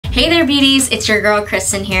Hey there beauties, it's your girl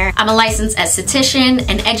Kristen here. I'm a licensed esthetician,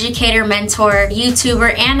 an educator, mentor,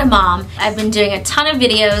 YouTuber, and a mom. I've been doing a ton of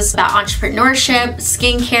videos about entrepreneurship,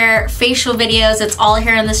 skincare, facial videos. It's all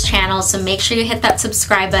here on this channel, so make sure you hit that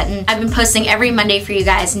subscribe button. I've been posting every Monday for you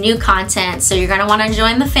guys new content, so you're gonna wanna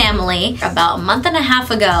join the family. About a month and a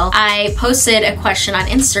half ago, I posted a question on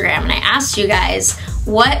Instagram and I asked you guys,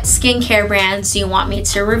 what skincare brands do you want me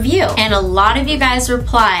to review? And a lot of you guys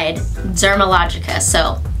replied, Dermalogica.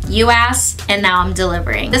 So you asked, and now I'm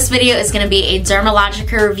delivering. This video is gonna be a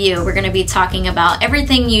Dermalogica review. We're gonna be talking about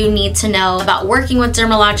everything you need to know about working with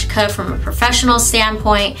Dermalogica from a professional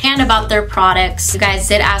standpoint and about their products. You guys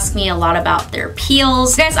did ask me a lot about their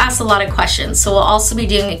peels. You guys asked a lot of questions, so we'll also be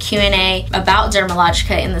doing a Q&A about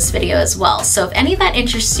Dermalogica in this video as well. So if any of that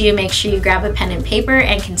interests you, make sure you grab a pen and paper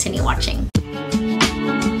and continue watching.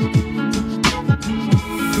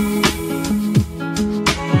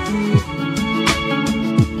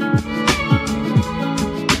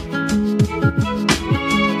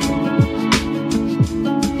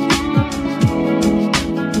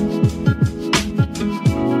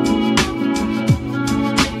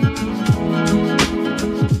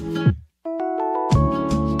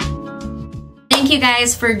 Thank you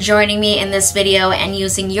guys for joining me in this video and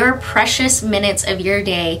using your precious minutes of your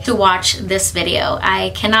day to watch this video.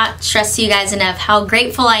 I cannot stress to you guys enough how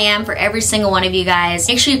grateful I am for every single one of you guys.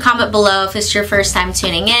 Make sure you comment below if it's your first time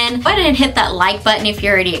tuning in. Go ahead and hit that like button if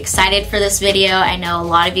you're already excited for this video. I know a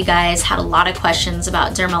lot of you guys had a lot of questions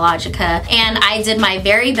about Dermalogica, and I did my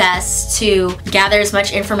very best to gather as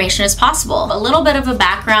much information as possible. A little bit of a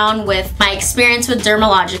background with my experience with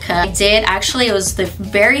Dermalogica. It was the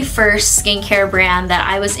very first skincare brand that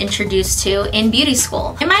I was introduced to in beauty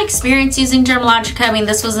school. In my experience using Dermalogica, I mean,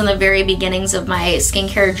 this was in the very beginnings of my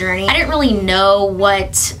skincare journey. I didn't really know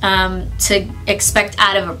what to expect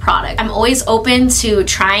out of a product. I'm always open to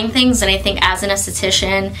trying things, and I think as an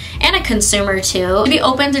esthetician and a consumer too, to be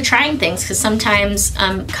open to trying things, because sometimes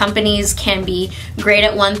companies can be great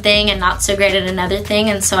at one thing and not so great at another thing,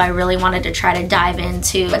 and so I really wanted to try to dive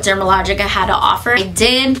into what Dermalogica had to offer. I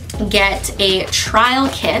did get a trial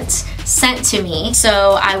kit sent to me,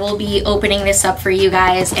 so I will be opening this up for you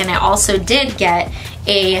guys, and I also did get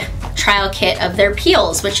a trial kit of their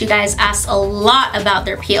peels, which you guys asked a lot about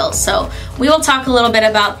their peels, so we will talk a little bit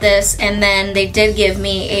about this. And then they did give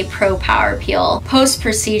me a Pro Power Peel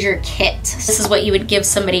post-procedure kit. This is what you would give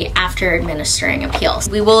somebody after administering a peel.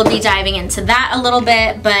 We will be diving into that a little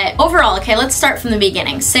bit, but overall, okay, let's start from the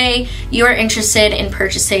beginning. Say you are interested in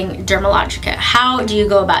purchasing Dermalogica. How do you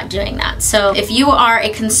go about doing that? So if you are a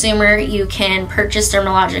consumer, you can purchase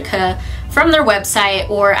Dermalogica from their website,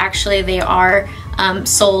 or actually they are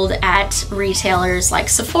sold at retailers like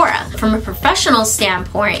Sephora. From a professional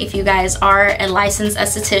standpoint, if you guys are a licensed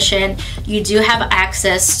esthetician, you do have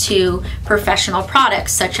access to professional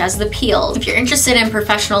products such as the peels. If you're interested in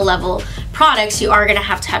professional level products, you are gonna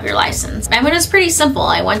have to have your license. I mean, it's pretty simple.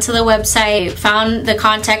 I went to the website, found the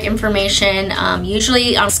contact information.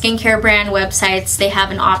 Usually on skincare brand websites, they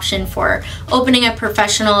have an option for opening a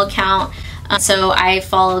professional account. So I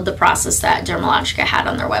followed the process that Dermalogica had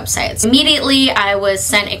on their websites. Immediately, I was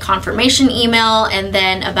sent a confirmation email, and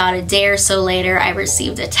then about a day or so later, I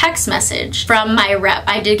received a text message from my rep.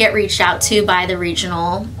 I did get reached out to by the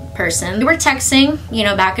regional person. We were texting, you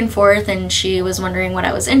know, back and forth, and she was wondering what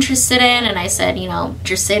I was interested in, and I said, you know,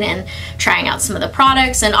 interested in trying out some of the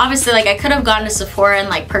products. And obviously, like, I could have gone to Sephora and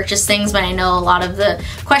like purchased things, but I know a lot of the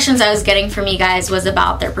questions I was getting from you guys was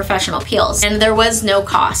about their professional peels, and there was no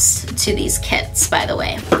cost to these kits, by the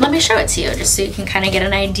way. Let me show it to you just so you can kind of get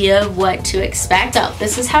an idea of what to expect. So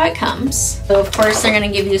this is how it comes. So of course they're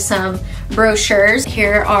going to give you some brochures.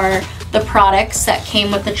 Here are the products that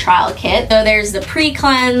came with the trial kit. So there's the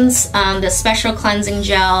pre-cleanse, the special cleansing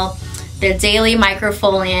gel, the daily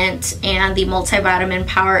microfoliant, and the multivitamin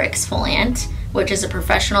power exfoliant, which is a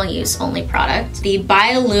professional use only product. The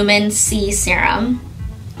Biolumin C serum,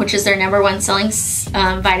 which is their #1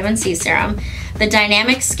 selling vitamin C serum. The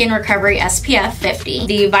Dynamic Skin Recovery SPF 50,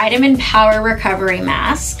 the Vitamin Power Recovery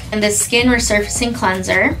Mask, and the Skin Resurfacing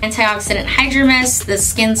Cleanser, Antioxidant Hydro Mist, the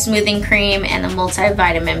Skin Smoothing Cream, and the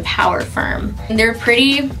Multivitamin Power Firm. And they're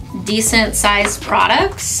pretty decent sized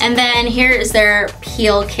products. And then here is their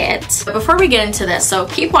peel kit. But before we get into this, so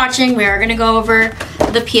keep watching, we are gonna go over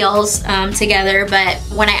the peels together, but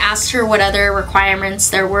when I asked her what other requirements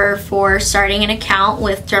there were for starting an account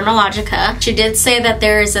with Dermalogica, she did say that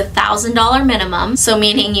there is a $1,000 minimum, so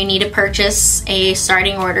meaning you need to purchase a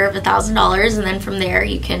starting order of $1,000, and then from there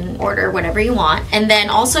you can order whatever you want. And then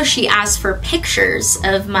also she asked for pictures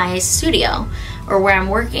of my studio, or where I'm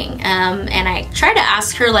working. And I tried to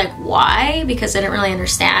ask her like why, because I didn't really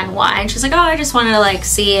understand why. And she's like, oh, I just wanted to like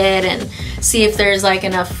see it and see if there's like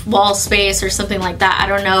enough wall space or something like that. I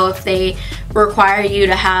don't know if they require you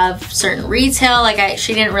to have certain retail. Like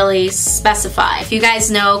she didn't really specify. If you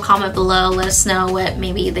guys know, comment below, let us know what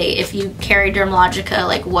maybe if you carry Dermalogica,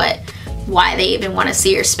 like why they even want to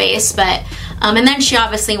see your space. But and then she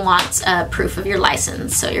obviously wants proof of your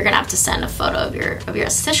license, so you're gonna have to send a photo of your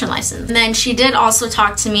esthetician license. And then she did also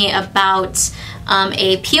talk to me about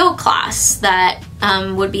a peel class that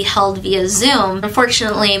would be held via Zoom.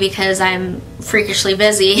 Unfortunately, because I'm freakishly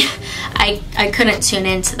busy, I couldn't tune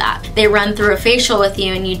into that. They run through a facial with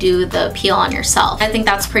you and you do the peel on yourself. I think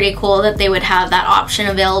that's pretty cool that they would have that option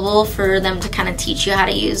available for them to kind of teach you how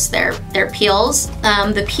to use their peels.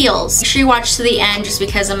 The peels. Make sure you watch to the end, just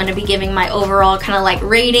because I'm going to be giving my overall kind of like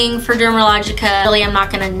rating for Dermalogica. Really, I'm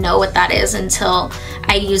not going to know what that is until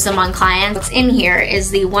I use them on clients. What's in here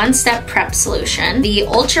is the one-step prep solution, the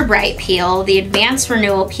ultra bright peel, the advanced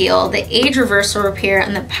renewal peel, the age reversal repair,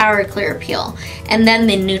 and the power clear peel, and then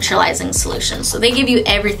the neutralizing solution. So they give you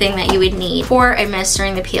everything that you would need for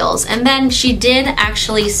administering the peels. And then she did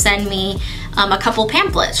actually send me a couple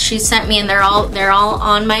pamphlets. She sent me, and they're all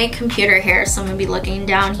on my computer here, so I'm gonna be looking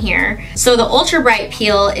down here. So the ultra bright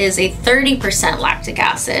peel is a 30% lactic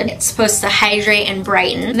acid. It's supposed to hydrate and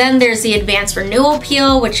brighten. Then there's the advanced renewal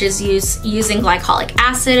peel, which is using glycolic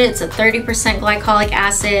acid. It's a 30% glycolic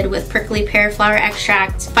acid with prickly pear flower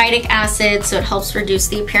extract, phytic acid, so it helps reduce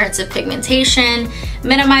the appearance of pigmentation,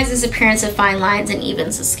 minimizes appearance of fine lines, and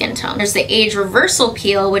evens the skin tone. There's the age reversal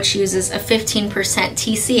peel, which uses a 15%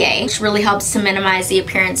 TCA, which really helps to minimize the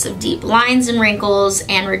appearance of deep lines and wrinkles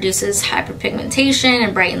and reduces hyperpigmentation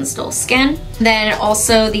and brightens dull skin. Then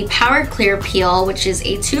also the Power Clear peel, which is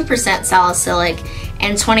a 2% salicylic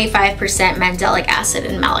and 25% mandelic acid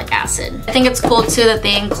and malic acid. I think it's cool too that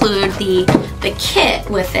they include the kit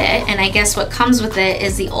with it, and I guess what comes with it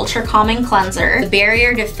is the Ultra Calming Cleanser, the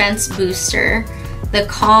Barrier Defense Booster, the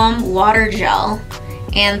Calm Water Gel,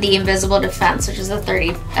 and the Invisible Defense, which is a 30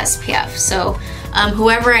 SPF. So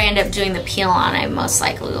whoever I end up doing the peel on, I most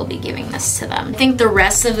likely will be giving this to them. I think the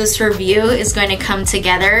rest of this review is going to come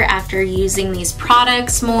together after using these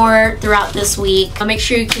products more throughout this week. I'll make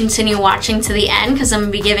sure you continue watching to the end, because I'm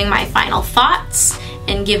going to be giving my final thoughts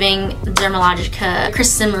and giving Dermalogica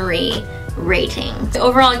Kristen Marie rating, the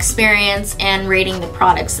overall experience, and rating the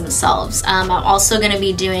products themselves. I'm also going to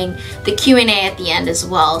be doing the Q&A at the end as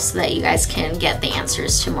well, so that you guys can get the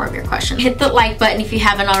answers to more of your questions. Hit the like button if you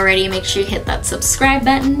haven't already. Make sure you hit that subscribe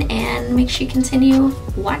button, and make sure you continue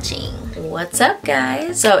watching. What's up,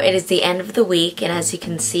 guys? So it is the end of the week, and as you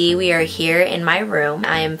can see, we are here in my room.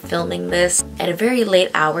 I am filming this at a very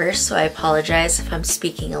late hour, so I apologize if I'm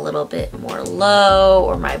speaking a little bit more low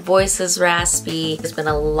or my voice is raspy. It's been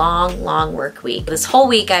a long work week. This whole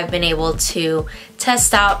week I've been able to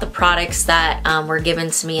test out the products that were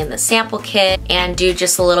given to me in the sample kit and do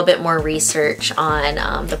just a little bit more research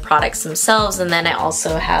on the products themselves. And then I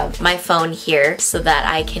also have my phone here so that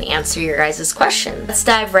I can answer your guys' questions. Let's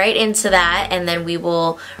dive right into that, and then we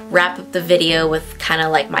will wrap up the video with kind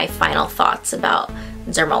of like my final thoughts about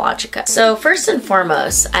Dermalogica. So first and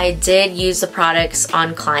foremost, I did use the products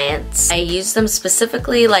on clients. I used them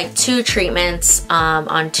specifically like 2 treatments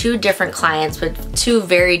on 2 different clients with 2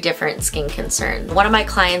 very different skin concerns. One of my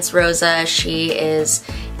clients, Rosa, she is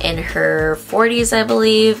in her 40s, I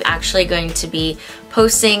believe, actually going to be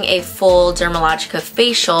posting a full Dermalogica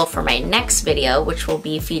facial for my next video, which will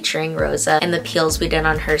be featuring Rosa and the peels we did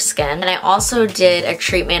on her skin. And I also did a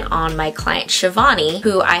treatment on my client Shivani,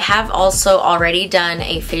 who I have also already done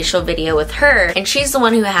a facial video with her, and she's the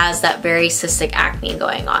one who has that very cystic acne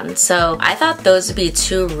going on. So I thought those would be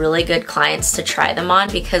 2 really good clients to try them on,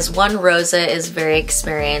 because one, Rosa is very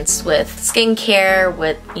experienced with skincare,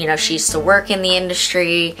 with, you know, she used to work in the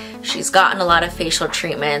industry, she's gotten a lot of facial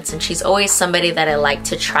treatments, and she's always somebody that I like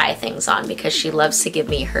to try things on because she loves to give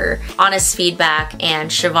me her honest feedback.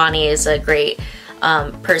 And Shivani is a great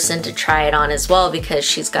person to try it on as well because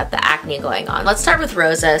she's got the acne going on. Let's start with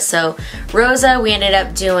Rosa. So Rosa, we ended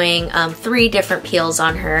up doing 3 different peels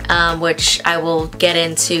on her, which I will get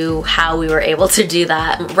into how we were able to do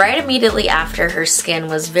that. Right immediately after, her skin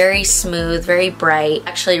was very smooth, very bright.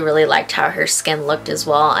 Actually really liked how her skin looked as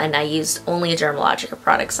well, and I used only Dermalogica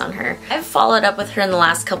products on her. I've followed up with her in the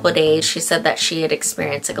last couple of days. She said that she had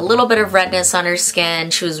experienced like a little bit of redness on her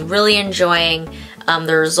skin. She was really enjoying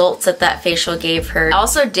the results that facial gave her. I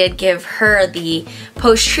also did give her the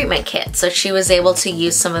post-treatment kit, so she was able to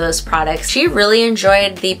use some of those products. She really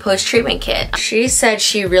enjoyed the post-treatment kit. She said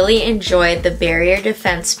she really enjoyed the Barrier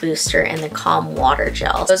Defense Booster and the Calm Water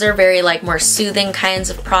Gel. Those are very like more soothing kinds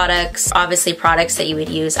of products, obviously products that you would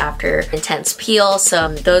use after intense peel,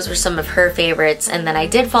 so those were some of her favorites. And then I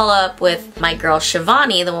did follow up with my girl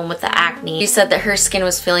Shivani, the one with the acne. She said that her skin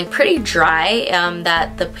was feeling pretty dry,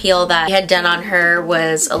 that the peel that I had done on her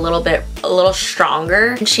was a little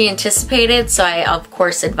stronger than she anticipated, so I of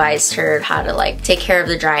course advised her how to like take care of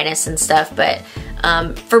the dryness and stuff. But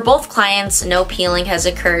for both clients, no peeling has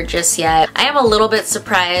occurred just yet. I am a little bit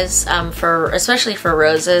surprised, especially for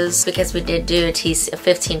Rose's, because we did do a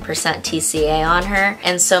 15% TCA on her,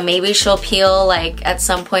 and so maybe she'll peel like at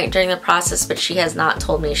some point during the process, but she has not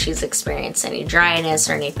told me she's experienced any dryness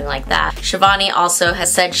or anything like that. Shivani also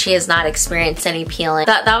has said she has not experienced any peeling.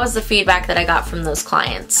 That was the feedback that I got from those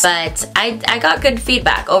clients, but I got good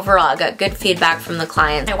feedback overall. I got good feedback from the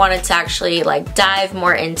clients. I wanted to actually like dive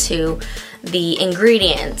more into the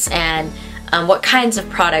ingredients and what kinds of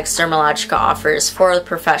products Dermalogica offers for the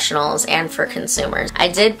professionals and for consumers. I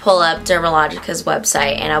did pull up Dermalogica's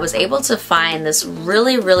website and I was able to find this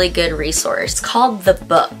really good resource. It's called The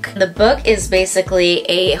Book. The Book is basically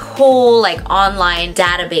a whole like online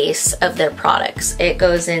database of their products. It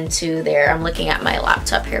goes into their, I'm looking at my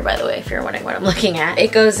laptop here by the way if you're wondering what I'm looking at.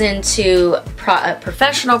 It goes into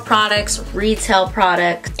professional products, retail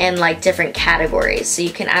products, and like different categories. So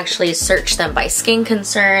you can actually search them by skin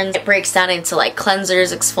concerns. It breaks down into like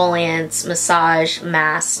cleansers, exfoliants, massage,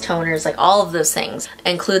 masks, toners, like all of those things. I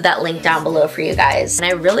include that link down below for you guys. And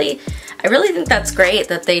I really think that's great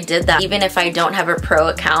that they did that. Even if I don't have a pro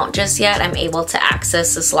account just yet, I'm able to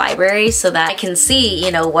access this library so that I can see,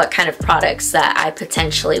 you know, what kind of products that I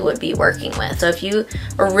potentially would be working with. So if you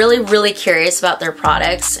are really curious about their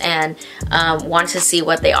products and want to see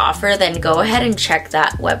what they offer, then go ahead and check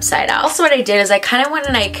that website out. Also what I did is I kind of went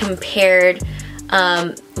and I compared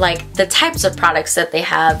like the types of products that they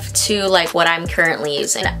have to like what I'm currently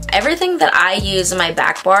using. Everything that I use in my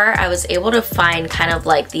back bar, I was able to find kind of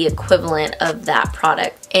like the equivalent of that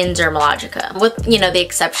product in Dermalogica, with, you know, the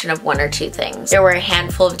exception of one or two things. There were a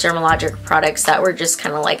handful of Dermalogica products that were just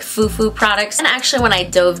kind of like foo-foo products. And actually when I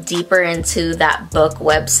dove deeper into that book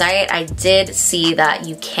website, I did see that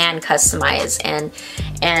you can customize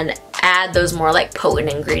and add those more like potent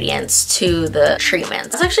ingredients to the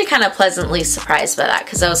treatments. I was actually kind of pleasantly surprised by that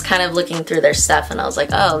because I was kind of looking through their stuff and I was like,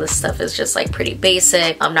 oh, this stuff is just like pretty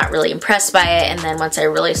basic. I'm not really impressed by it. And then once I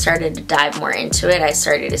really started to dive more into it, I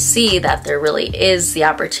started to see that there really is the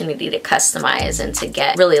opportunity to customize and to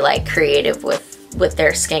get really like creative with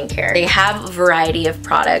their skincare. They have a variety of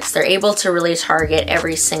products. They're able to really target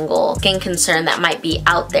every single skin concern that might be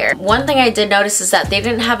out there. One thing I did notice is that they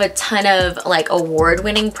didn't have a ton of like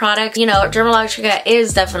award-winning products. You know, Dermalogica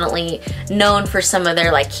is definitely known for some of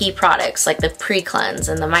their like key products like the pre-cleanse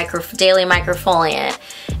and the daily microfoliant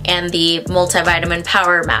and the multivitamin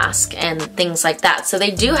power mask and things like that. So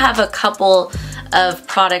they do have a couple of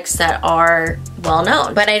products that are well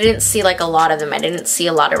known, but I didn't see like a lot of them. I didn't see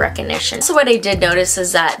a lot of recognition. So what I did notice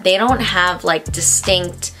is that they don't have like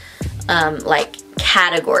distinct like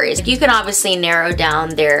categories. You can obviously narrow down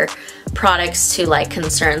their products to like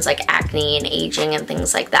concerns like acne and aging and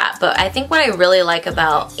things like that, but I think what I really like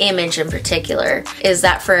about Image in particular is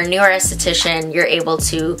that for a newer esthetician, you're able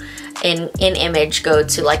to in Image go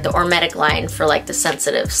to like the Ormetic line for like the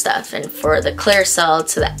sensitive stuff, and for the Clear Cell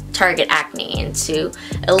to the target acne, and to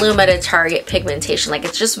Illuma to target pigmentation. Like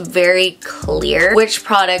it's just very clear which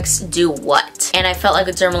products do what. And I felt like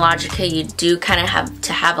with Dermalogica you do kind of have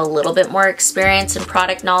to have a little bit more experience and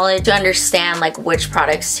product knowledge to understand like which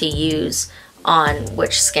products to use on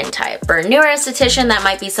which skin type. For a newer esthetician, that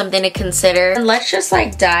might be something to consider. And let's just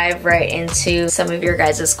like dive right into some of your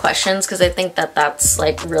guys' questions, because I think that that's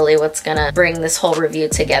like really what's gonna bring this whole review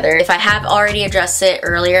together. If I have already addressed it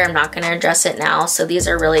earlier, I'm not gonna address it now. So these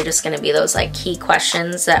are really just gonna be those like key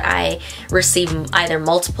questions that I receive either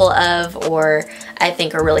multiple of or I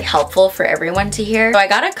think are really helpful for everyone to hear. So I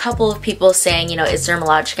got a couple of people saying, you know, is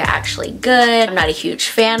Dermalogica actually good? I'm not a huge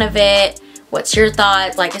fan of it. What's your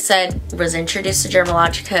thoughts? Like I said, was introduced to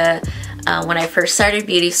Dermalogica when I first started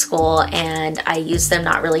beauty school, and I used them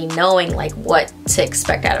not really knowing like what to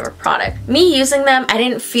expect out of a product. Me using them, I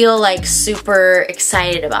didn't feel like super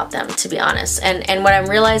excited about them, to be honest. And what I'm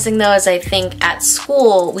realizing though is I think at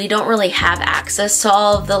school we don't really have access to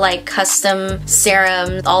all of the like custom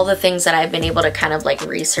serums, all the things that I've been able to kind of like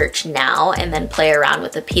research now and then play around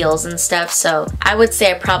with the peels and stuff. So I would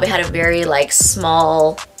say I probably had a very like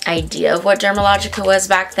small idea of what Dermalogica was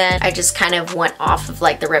back then. I just kind of went off of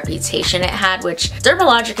like the reputation it had, which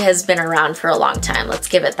Dermalogica has been around for a long time. Let's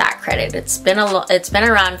give it that credit. It's been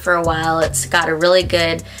around for a while. It's got a really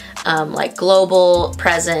good like global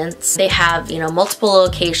presence. They have, you know, multiple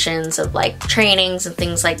locations of like trainings and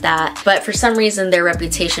things like that. But for some reason their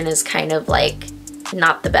reputation is kind of like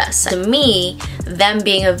not the best. To me, them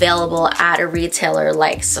being available at a retailer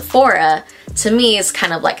like Sephora, to me, is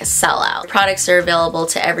kind of like a sellout. Products are available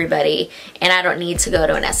to everybody, and I don't need to go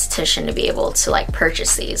to an esthetician to be able to like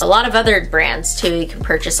purchase these. A lot of other brands too you can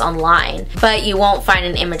purchase online, but you won't find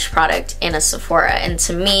an image product in a Sephora. And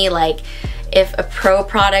to me, like, if a pro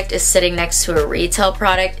product is sitting next to a retail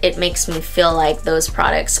product, it makes me feel like those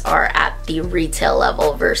products are at the retail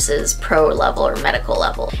level versus pro level or medical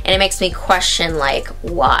level. And it makes me question like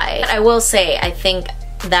why. But I will say, I think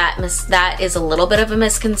that is a little bit of a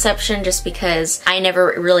misconception, just because I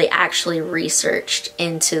never really actually researched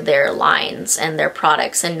into their lines and their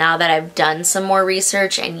products, and now that I've done some more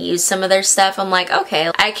research and used some of their stuff, I'm like,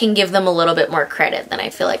 okay, I can give them a little bit more credit than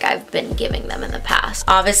I feel like I've been giving them in the past.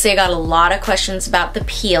 Obviously, I got a lot of questions about the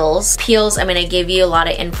peels. Peels, I mean, I gave you a lot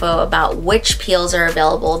of info about which peels are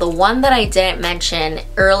available. The one that I didn't mention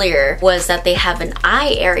earlier was that they have an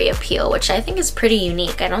eye area peel, which I think is pretty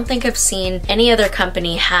unique. I don't think I've seen any other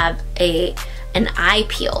company have an eye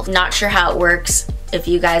peel. Not sure how it works. If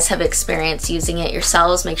you guys have experience using it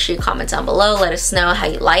yourselves, make sure you comment down below. Let us know how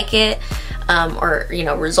you like it, or you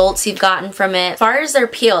know, results you've gotten from it. As far as their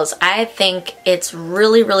peels, I think it's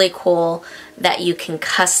really, really cool that you can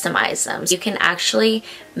customize them. You can actually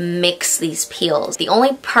mix these peels. The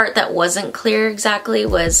only part that wasn't clear exactly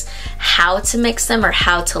was how to mix them or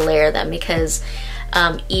how to layer them, because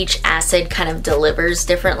each acid kind of delivers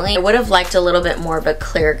differently. I would have liked a little bit more of a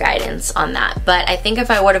clear guidance on that, but I think if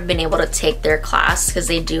I would have been able to take their class, because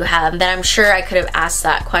they do have, then I'm sure I could have asked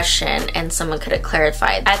that question and someone could have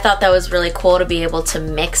clarified. I thought that was really cool to be able to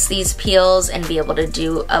mix these peels and be able to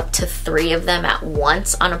do up to 3 of them at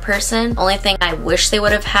once on a person. Only thing I wish they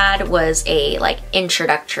would have had was a like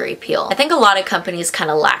introductory peel. I think a lot of companies kind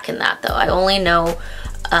of lack in that though. I only know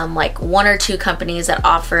like 1 or 2 companies that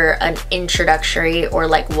offer an introductory or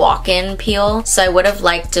like walk-in peel. So I would have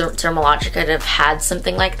liked Dermalogica to have had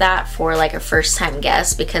something like that for like a first-time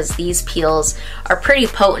guest, because these peels are pretty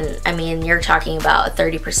potent. I mean, you're talking about a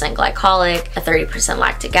 30% glycolic, a 30%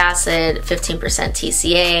 lactic acid, 15%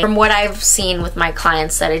 TCA. From what I've seen with my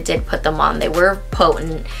clients that I did put them on, they were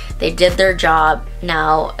potent. They did their job.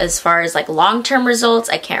 Now, as far as like long-term results,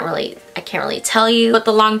 I can't really tell you what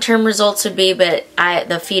the long-term results would be, but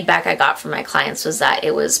the feedback I got from my clients was that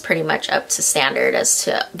it was pretty much up to standard as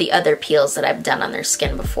to the other peels that I've done on their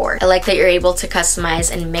skin before. I like that you're able to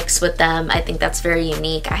customize and mix with them. I think that's very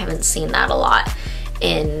unique. I haven't seen that a lot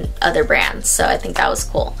in other brands, so I think that was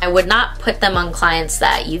cool. I would not put them on clients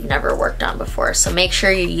that you've never worked on before, so make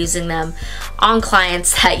sure you're using them on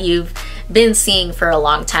clients that you've been seeing for a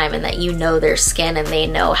long time and that you know their skin and they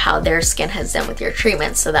know how their skin has done with your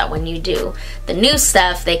treatment, so that when you do the new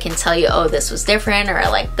stuff, they can tell you, oh, this was different, or I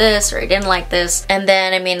like this, or I didn't like this. And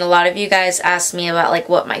then, I mean, a lot of you guys asked me about like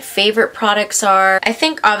what my favorite products are. I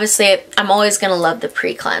think obviously I'm always gonna love the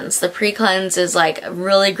pre-cleanse. The pre-cleanse is like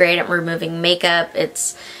really great at removing makeup.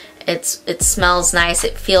 It smells nice,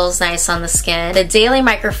 it feels nice on the skin. The daily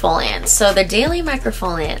microfoliant. So the daily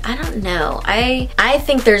microfoliant, I don't know. I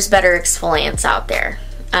think there's better exfoliants out there.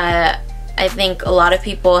 I think a lot of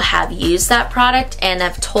people have used that product and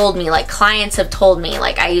have told me, like clients have told me,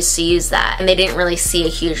 like I used to use that and they didn't really see a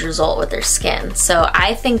huge result with their skin. So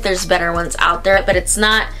I think there's better ones out there, but it's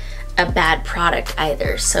not a bad product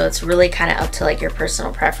either, so it's really kind of up to like your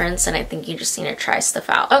personal preference, and I think you just need to try stuff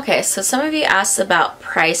out. Okay, so some of you asked about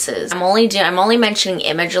prices. I'm only mentioning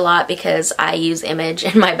Image a lot because I use Image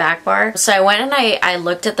in my back bar. So I went and I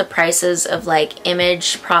looked at the prices of like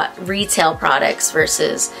Image retail products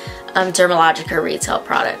versus Dermalogica retail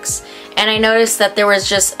products, and I noticed that there was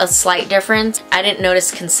just a slight difference. I didn't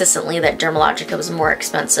notice consistently that Dermalogica was more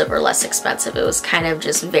expensive or less expensive. It was kind of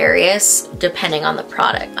just various depending on the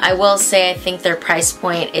product. I will say I think their price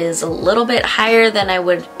point is a little bit higher than I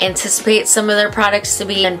would anticipate some of their products to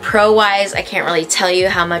be. And pro wise, I can't really tell you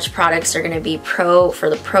how much products are going to be pro for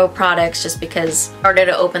the pro products, just because in order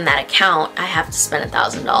to open that account I have to spend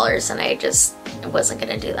 $1,000, and I just wasn't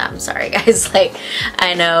gonna do that. I'm sorry guys. Like,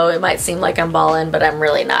 I know it might seem like I'm ballin', but I'm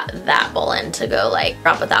really not that ballin' to go like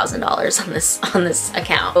drop $1,000 on this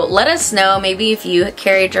account. But let us know maybe if you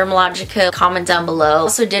carry Dermalogica. Comment down below.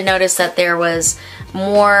 Also did notice that there was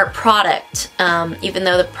more product. Even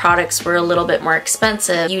though the products were a little bit more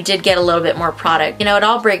expensive, you did get a little bit more product. You know, it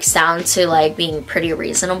all breaks down to like being pretty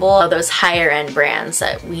reasonable. Those higher end brands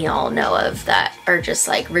that we all know of that are just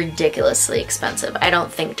like ridiculously expensive. I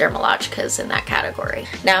don't think Dermalogica is in that category.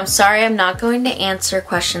 Now, I'm sorry, I'm not going to answer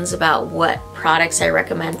questions about what products I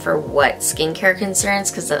recommend for what skincare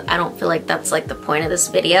concerns, because I don't feel like that's like the point of this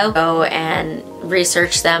video. Go and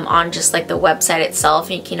research them on just like the website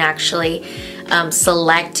itself. You can actually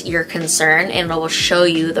select your concern and it will show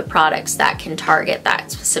you the products that can target that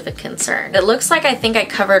specific concern. It looks like I think I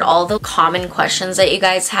covered all the common questions that you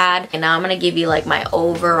guys had, and now I'm gonna give you like my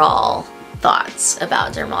overall thoughts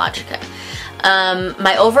about Dermalogica.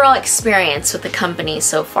 My overall experience with the company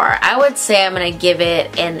so far, I would say I'm gonna give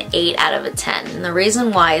it an 8 out of a 10. And the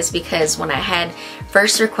reason why is because when I had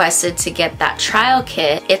first requested to get that trial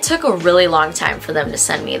kit, it took a really long time for them to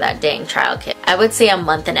send me that dang trial kit. I would say a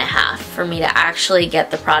month and a half for me to actually get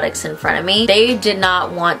the products in front of me. They did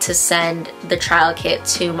not want to send the trial kit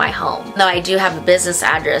to my home. Though I do have a business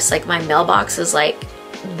address, like my mailbox is like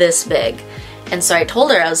this big. And so I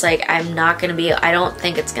told her, I was like, I'm not gonna be, I don't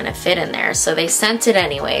think it's gonna fit in there. So they sent it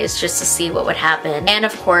anyways, just to see what would happen. And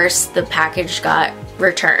of course, the package got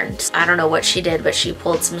returned. I don't know what she did, but she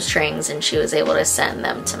pulled some strings and she was able to send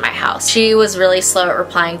them to my house. She was really slow at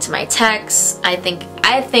replying to my texts. I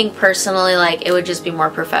think personally, like, it would just be more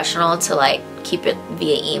professional to like keep it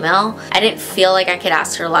via email. I didn't feel like I could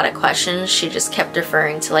ask her a lot of questions. She just kept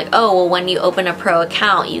referring to like, oh, well, when you open a pro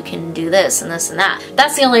account, you can do this and this and that.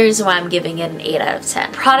 That's the only reason why I'm giving it an 8 out of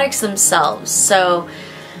 10. Products themselves. So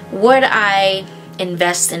would I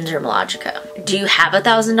invest in Dermalogica? Do you have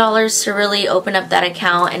 $1,000 to really open up that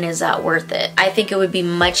account, and is that worth it? I think it would be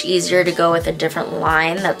much easier to go with a different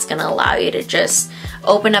line that's gonna allow you to just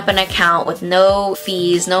open up an account with no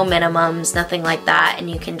fees, no minimums, nothing like that, and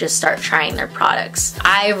you can just start trying their products.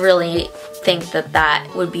 I really think that that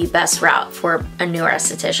would be best route for a newer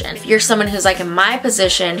esthetician. If you're someone who's like in my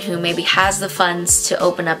position who maybe has the funds to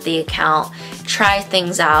open up the account, try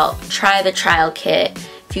things out, try the trial kit,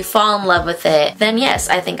 if you fall in love with it, then yes,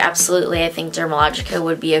 I think absolutely, I think Dermalogica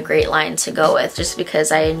would be a great line to go with, just because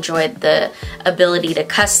I enjoyed the ability to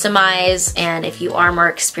customize, and if you are more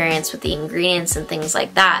experienced with the ingredients and things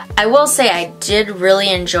like that. I will say I did really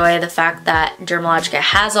enjoy the fact that Dermalogica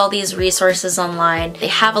has all these resources online. They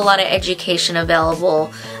have a lot of education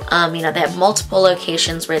available. You know, they have multiple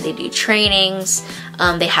locations where they do trainings.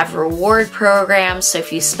 They have reward programs, so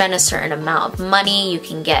if you spend a certain amount of money, you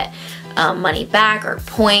can get money back or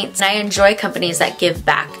points. And I enjoy companies that give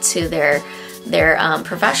back to their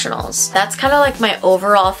professionals. That's kind of like my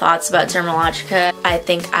overall thoughts about Dermalogica. I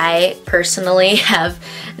think I personally have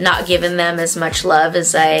not given them as much love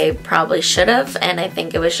as I probably should have, and I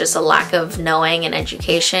think it was just a lack of knowing and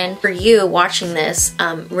education. For you watching this,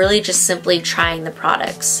 really just simply trying the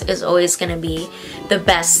products is always going to be the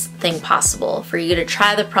best thing possible. For you to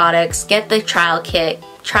try the products, get the trial kit,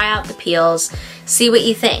 try out the peels, see what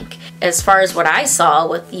you think. As far as what I saw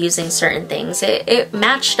with using certain things, it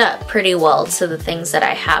matched up pretty well to the things that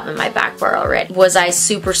I have in my back bar already. Was I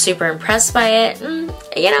super impressed by it?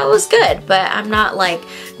 You know, it was good, but I'm not like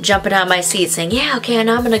jumping out of my seat saying, yeah, okay,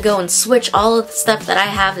 now I'm gonna go and switch all of the stuff that I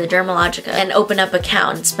have to Dermalogica and open up an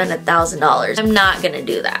account and spend $1,000. I'm not gonna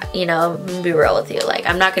do that, you know, I'm gonna be real with you. Like,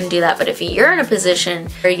 I'm not gonna do that, but if you're in a position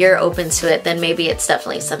where you're open to it, then maybe it's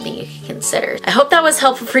definitely something you can consider. I hope that was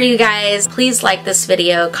helpful for you guys. Please like this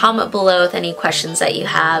video, comment below with any questions that you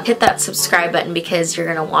have. Hit that subscribe button because you're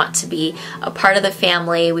gonna want to be a part of the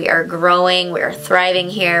family. We are growing, we are thriving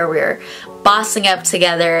here, we're bossing up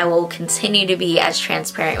together. I will continue to be as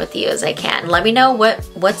transparent with you as I can. Let me know what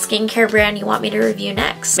skincare brand you want me to review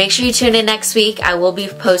next. Make sure you tune in next week. I will be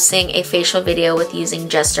posting a facial video with using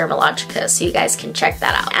just Dermalogica, so you guys can check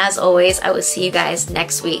that out. As always, I will see you guys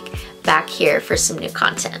next week back here for some new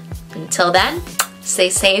content. Until then, stay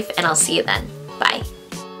safe and I'll see you then. Bye.